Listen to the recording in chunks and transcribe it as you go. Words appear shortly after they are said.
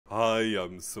Hi,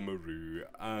 I'm SimmerRue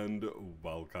and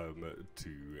welcome to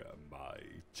my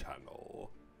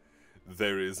channel.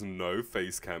 There is no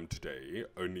face cam today,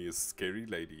 only a scary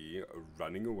lady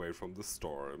running away from the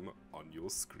storm on your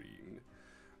screen.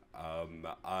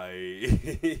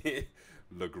 I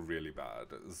look really bad,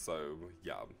 so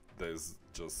yeah, there's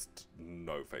just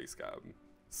no face cam.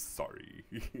 Sorry.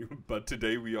 But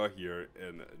today we are here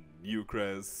in New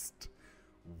CREST.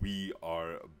 We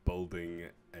are building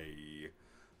a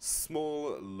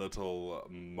small little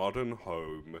modern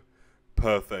home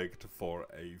perfect for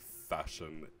a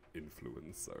fashion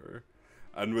influencer.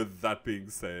 And with that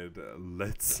being said,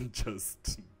 let's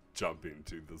just jump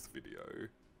into this video.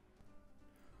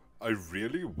 I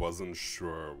really wasn't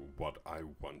sure what I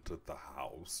wanted the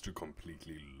house to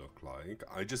completely look like.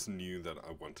 I just knew that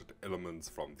I wanted elements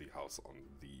from the house on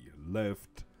the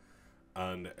left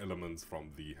and elements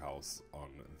from the house on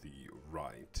the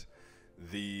right.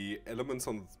 The elements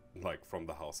on from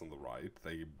the house on the right,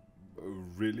 they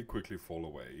really quickly fall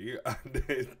away and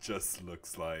it just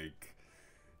looks like,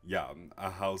 yeah,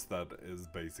 a house that is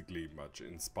basically much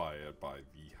inspired by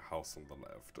the house on the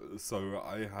left. So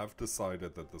I have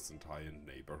decided that this entire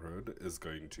neighborhood is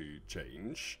going to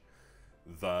change.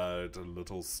 That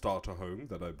little starter home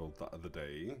that I built the other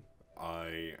day,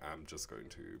 I am just going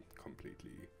to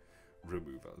completely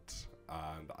remove it,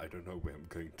 and I don't know where I'm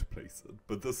going to place it,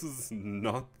 but this is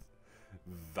not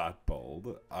that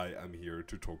bold. I am here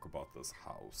to talk about this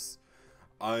house.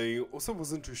 I also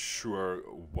wasn't too sure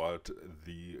what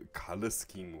the color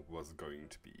scheme was going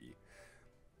to be.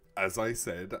 As I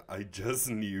said, I just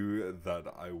knew that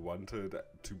I wanted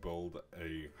to build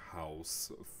a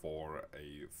house for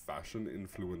a fashion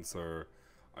influencer.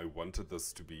 I wanted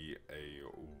this to be a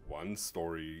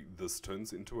one-story. This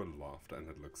turns into a loft and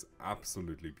it looks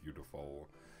absolutely beautiful.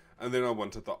 And then I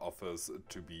wanted the office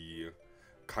to be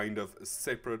kind of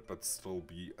separate but still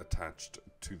be attached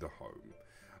to the home.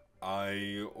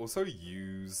 I also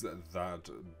use that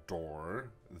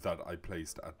door that I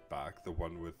placed at back, the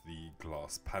one with the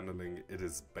glass paneling. It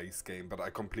is base game, but I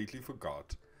completely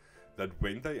forgot that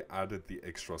when they added the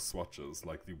extra swatches,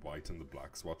 like the white and the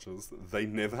black swatches, they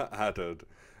never added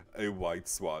a white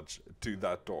swatch to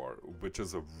that door, which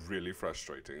is really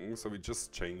frustrating. So we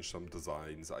just changed some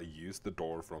designs. I used the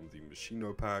door from the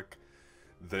Machino pack.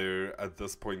 There, at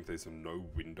this point, there's no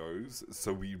windows,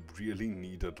 so we really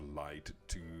needed light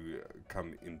to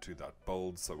come into that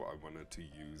build, so I wanted to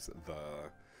use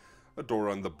a door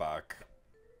on the back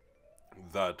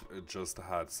that just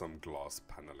had some glass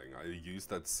paneling. I used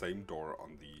that same door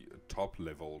on the top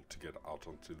level to get out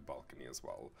onto the balcony as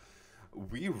well.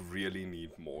 We really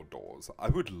need more doors. I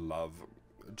would love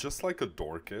just like a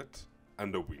door kit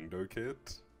and a window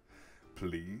kit,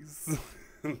 please.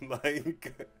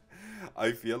 Like,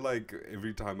 I feel like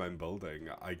every time I'm building,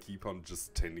 I keep on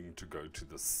just tending to go to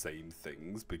the same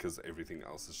things because everything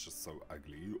else is just so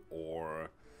ugly,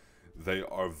 or they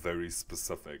are very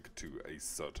specific to a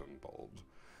certain build.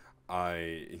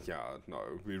 No,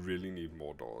 we really need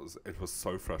more doors. It was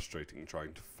so frustrating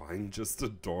trying to find just a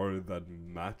door that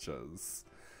matches.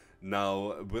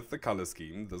 Now, with the color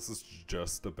scheme, this is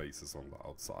just the basis on the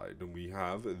outside, and we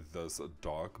have this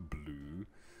dark blue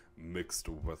mixed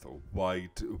with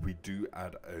white. We do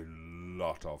add a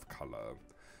lot of color,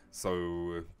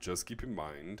 so just keep in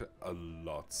mind a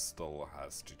lot still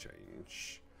has to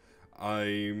change.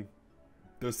 I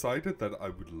decided that I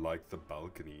would like the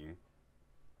balcony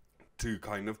to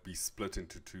kind of be split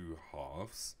into two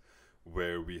halves,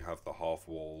 where we have the half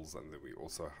walls and then we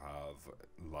also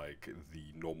have like the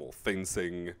normal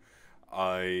fencing.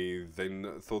 I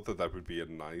then thought that that would be a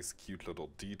nice cute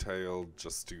little detail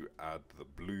just to add the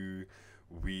blue.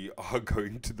 We are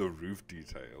going to the roof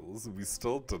details. We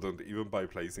still didn't, even by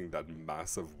placing that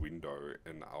massive window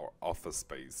in our office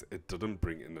space, it didn't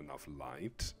bring in enough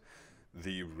light.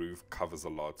 The roof covers a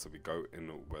lot, so we go in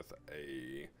with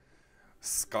a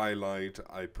skylight.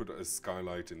 I put a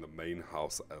skylight in the main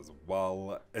house as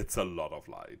well. It's a lot of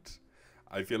light.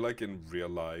 I feel like in real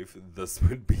life, this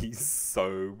would be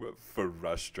so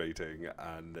frustrating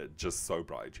and just so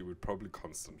bright. You would probably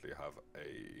constantly have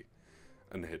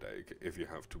an headache if you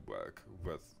have to work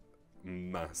with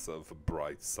massive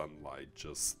bright sunlight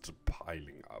just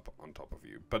piling up on top of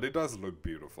you. But it does look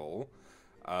beautiful,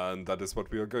 and that is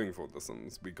what we are going for, The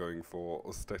Sims. We're going for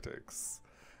aesthetics,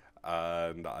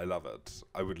 and I love it.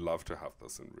 I would love to have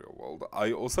this in real world.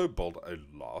 I also built a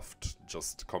loft,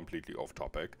 just completely off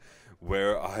topic,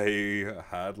 where I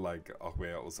had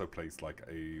where I also placed like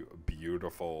a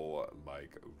beautiful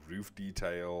like roof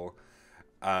detail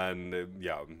And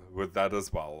yeah, with that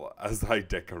as well, as I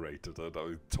decorated it,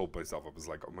 I told myself, I was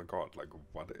like, oh my god, like,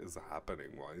 what is happening?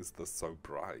 Why is this so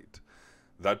bright?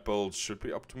 That build should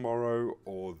be up tomorrow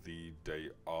or the day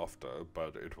after,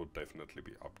 but it will definitely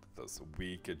be up this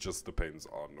week. It just depends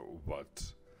on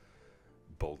what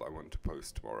build I want to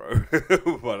post tomorrow.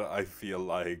 What I feel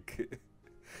like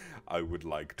I would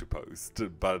like to post.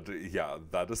 But yeah,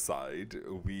 that aside,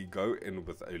 we go in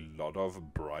with a lot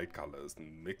of bright colors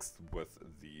mixed with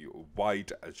the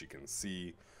white. As you can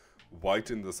see,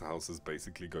 white in this house is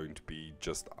basically going to be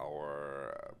just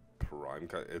our prime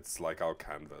color. It's like our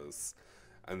canvas.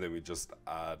 And then we just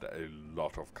add a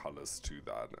lot of colors to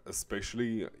that,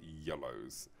 especially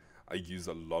yellows. I use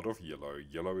a lot of yellow.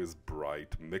 Yellow is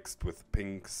bright, mixed with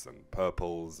pinks and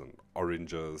purples and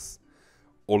oranges.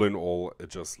 All in all, it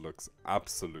just looks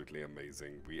absolutely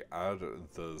amazing. We add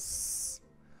this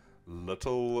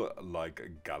little like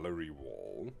gallery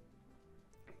wall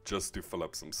just to fill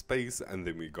up some space, and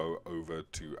then we go over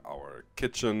to our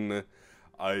kitchen.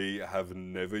 I have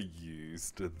never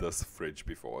used this fridge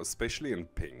before, especially in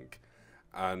pink,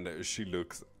 and she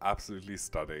looks absolutely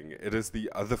stunning. It is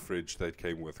the other fridge that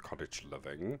came with Cottage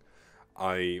Living.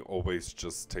 I always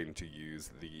just tend to use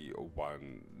the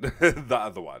one, the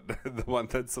other one, the one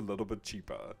that's a little bit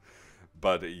cheaper.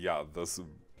 But yeah, this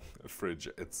fridge,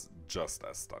 it's just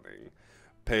as stunning.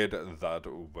 Paired that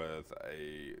with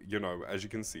a, you know, as you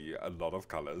can see, a lot of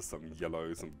colors, some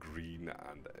yellow, some green,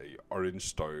 and a orange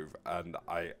stove, and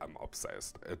I am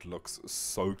obsessed. It looks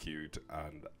so cute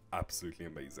and absolutely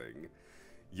amazing.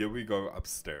 Here we go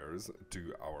upstairs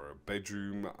to our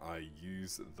bedroom. I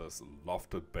use this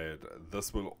lofted bed.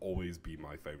 This will always be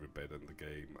my favorite bed in the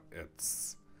game.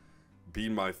 It's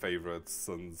been my favorite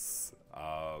since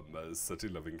City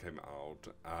Living came out,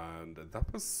 and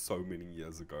that was so many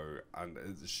years ago, and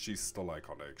she's still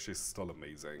iconic. She's still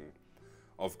amazing.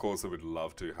 Of course, I would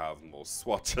love to have more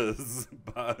swatches,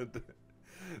 but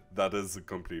that is a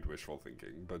complete wishful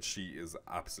thinking. But she is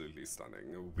absolutely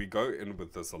stunning. We go in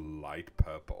with this light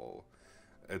purple.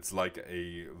 It's like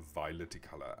a violety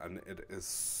color, and it is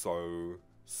so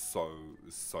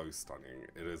stunning.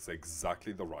 It is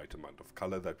exactly the right amount of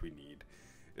color that we need.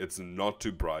 It's not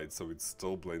too bright, so it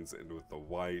still blends in with the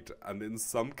white, and in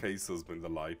some cases when the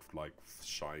light like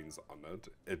shines on it,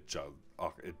 it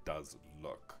does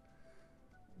look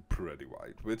pretty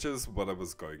white, which is what I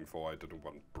was going for. I didn't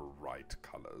want bright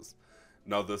colors.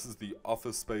 Now this is the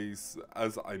office space.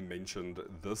 As I mentioned,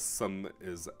 this sim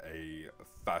is a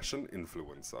fashion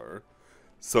influencer.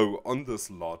 So on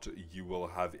this lot, you will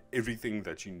have everything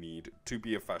that you need to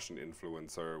be a fashion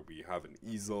influencer. We have an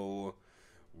easel,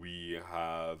 we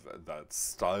have that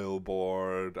style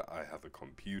board, I have a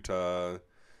computer,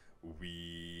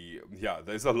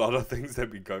 there's a lot of things that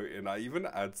we go in. I even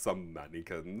add some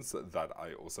mannequins that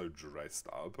I also dressed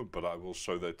up, but I will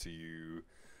show that to you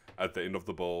at the end of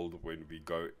the build when we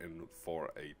go in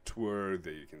for a tour.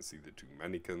 There you can see the two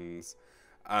mannequins.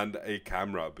 And a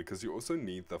camera, because you also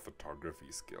need the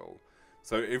photography skill.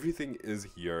 So everything is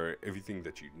here, everything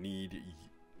that you need,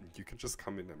 you can just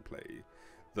come in and play.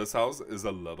 This house is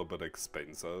a little bit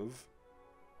expensive,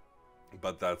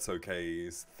 but that's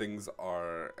okay. Things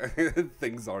are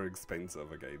things are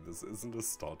expensive. Okay, this isn't a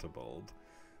starter build.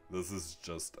 This is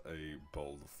just a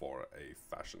build for a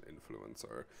fashion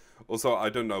influencer. Also, I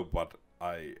don't know what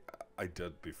I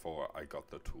did before I got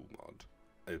the tool mod.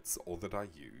 It's all that I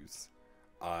use.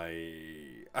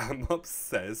 I am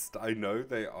obsessed. I know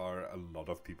there are a lot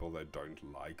of people that don't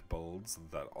like builds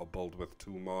that are built with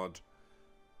tool mod,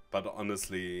 but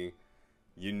honestly,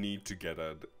 you need to get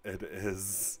it. It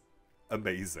is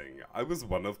amazing. I was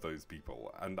one of those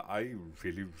people, and I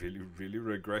really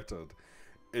regret it.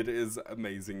 It is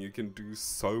amazing. You can do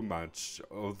so much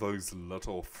of those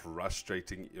little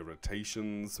frustrating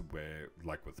irritations where,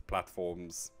 like with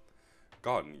platforms,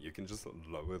 gone. You can just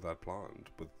lower that plant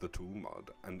with the tool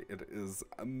mod, and it is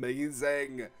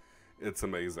amazing. It's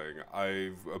amazing.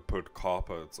 I've put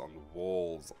carpets on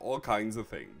walls, all kinds of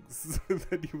things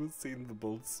that you will see in the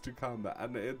builds to come,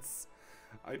 and it's,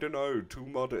 I don't know, tool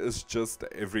mod is just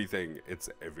everything. It's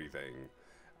everything.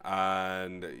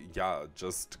 And yeah,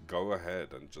 just go ahead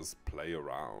and just play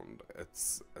around.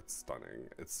 It's stunning.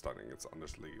 It's stunning. It's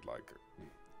honestly like,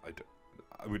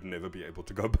 I would never be able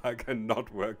to go back and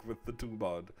not work with the tool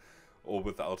mod or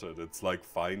without it. It's like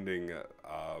finding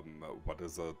what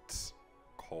is it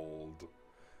called,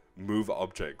 move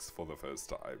objects for the first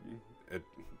time.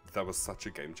 That was such a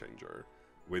game changer.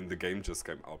 When the game just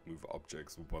came out, move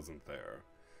objects wasn't there,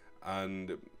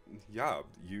 and yeah,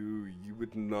 you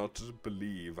would not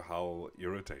believe how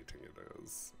irritating it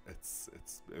is.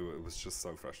 It was just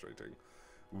so frustrating.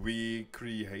 we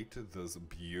created this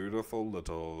beautiful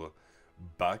little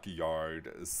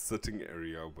backyard sitting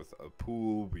area with a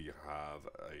pool. We have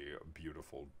a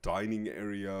beautiful dining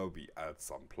area. We add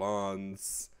some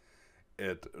plants.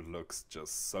 It looks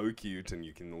just so cute, and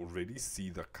you can already see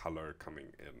the color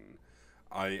coming in.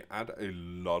 I add a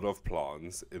lot of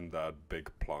plants in that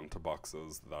big planter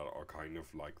boxes that are kind of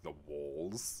like the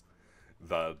walls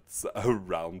that's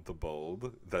around the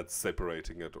build, that's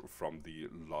separating it from the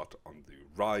lot on the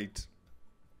right.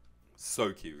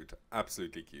 So cute,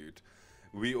 absolutely cute.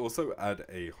 We also add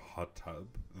a hot tub.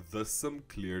 This sim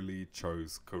clearly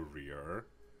chose career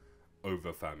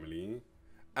over family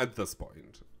at this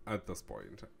point.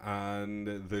 And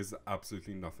there's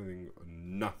absolutely nothing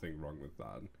wrong with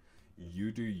that.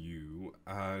 You do you,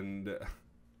 and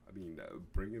I mean,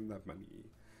 bring in that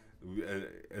money.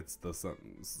 It's the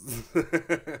Sims.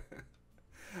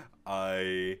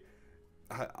 I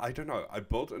don't know. I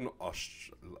built an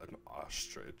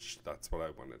ostrich. That's what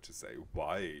I wanted to say.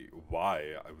 Why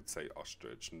I would say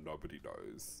ostrich? Nobody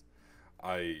knows.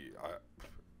 I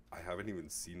haven't even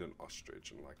seen an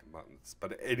ostrich in like months.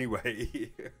 But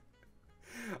anyway,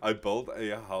 I built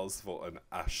a house for an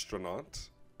astronaut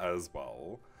as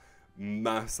well.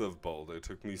 Massive build. It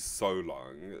took me so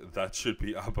long. That should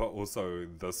be up also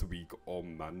this week or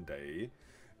Monday,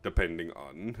 depending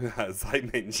on, as I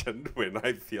mentioned, when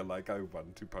I feel like I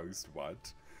want to post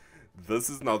what. This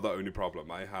is not the only problem.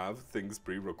 I have things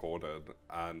pre-recorded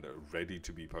and ready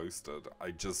to be posted.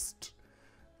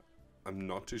 I'm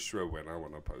not too sure when I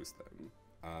want to post them.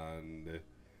 And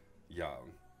yeah,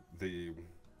 the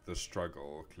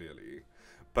struggle, clearly.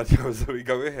 But yeah, so we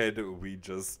go ahead, we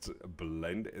just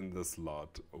blend in this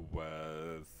lot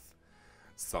with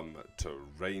some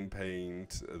terrain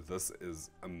paint. This is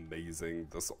amazing.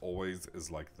 This always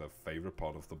is like the favorite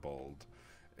part of the build.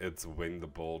 It's when the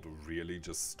build really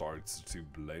just starts to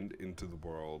blend into the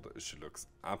world. She looks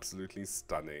absolutely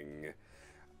stunning.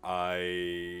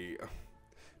 I'm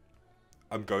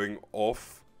going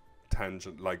off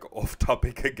tangent, like off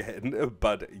topic again,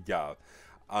 but yeah.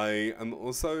 I am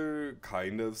also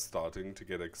kind of starting to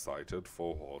get excited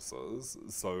for horses,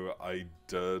 so I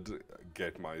did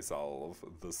get myself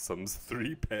the Sims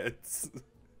 3 pets.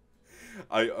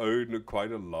 I own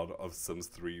quite a lot of Sims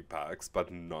 3 packs, but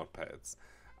not pets.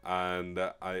 And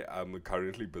I am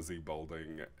currently busy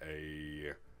building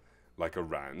a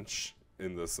ranch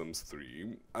in the Sims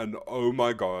 3. And oh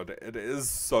my god, it is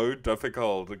so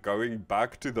difficult going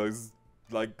back to those,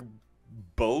 like,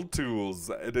 build tools.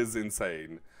 It is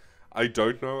insane. I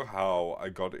don't know how I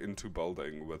got into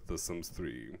building with The Sims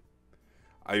 3.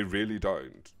 I really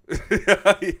don't.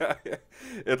 Yeah.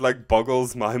 It like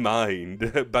boggles my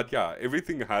mind. But yeah,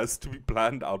 everything has to be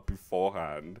planned out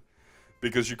beforehand,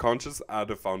 because you can't just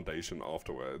add a foundation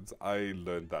afterwards. I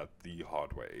learned that the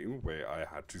hard way, where I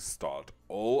had to start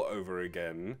all over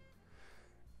again.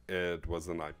 It was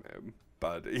a nightmare.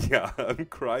 But yeah, I'm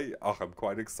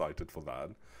quite excited for that.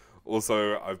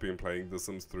 Also, I've been playing The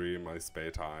Sims 3 in my spare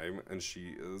time, and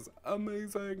she is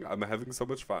amazing. I'm having so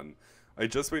much fun. I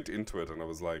just went into it, and I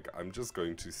was like, I'm just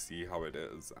going to see how it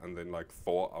is. And then, like,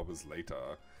 4 hours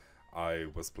later, I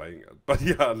was playing it. But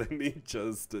yeah, let me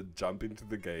just jump into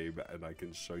the game, and I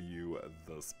can show you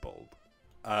this build.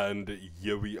 And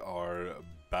here we are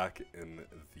back in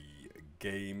the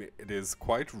game. It is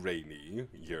quite rainy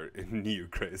here in New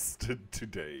Crest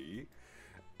today.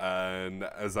 And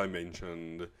as I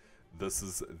mentioned, this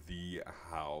is the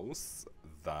house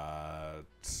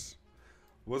that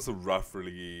was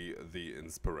roughly the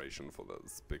inspiration for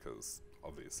this, because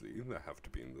obviously they have to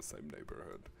be in the same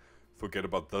neighborhood. Forget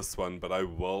about this one, but I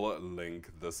will link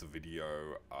this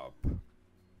video up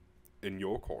in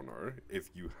your corner if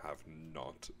you have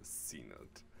not seen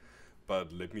it.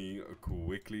 But let me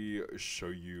quickly show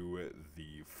you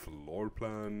the floor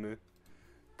plan.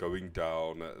 Going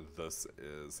down, this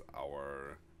is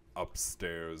our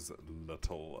upstairs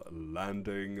little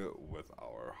landing with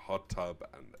our hot tub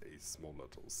and a small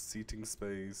little seating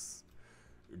space.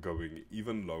 Going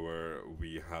even lower,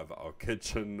 we have our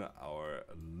kitchen, our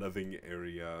living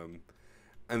area,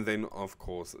 and then of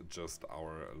course just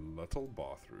our little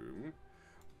bathroom.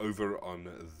 Over on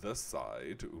this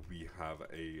side, we have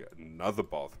another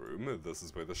bathroom. This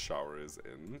is where the shower is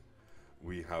in.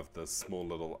 We have this small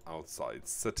little outside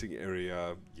sitting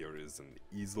area. Here is an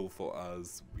easel for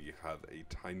us. We have a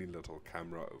tiny little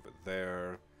camera over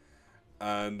there.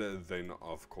 And then,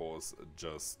 of course,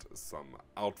 just some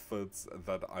outfits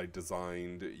that I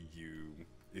designed.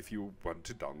 If you want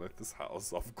to download this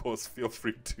house, of course, feel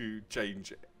free to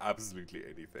change absolutely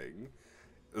anything.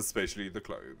 Especially the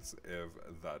clothes,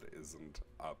 if that isn't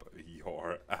up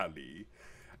your alley.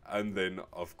 And then,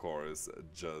 of course,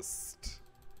 just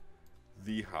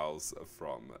the house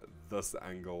from this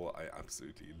angle. I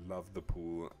absolutely love the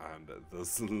pool and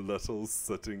this little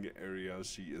sitting area.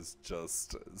 She is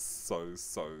just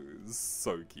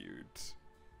so cute.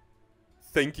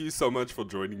 Thank you so much for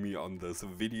joining me on this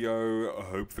video.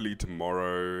 Hopefully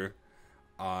tomorrow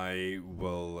I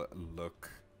will look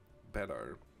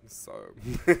better. So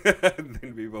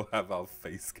then we will have our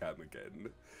face cam again.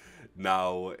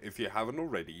 Now, if you haven't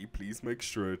already, please make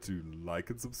sure to like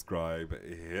and subscribe,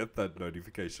 hit that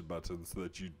notification button so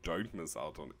that you don't miss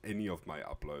out on any of my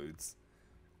uploads.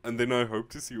 And then I hope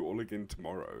to see you all again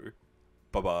tomorrow.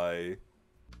 Bye bye.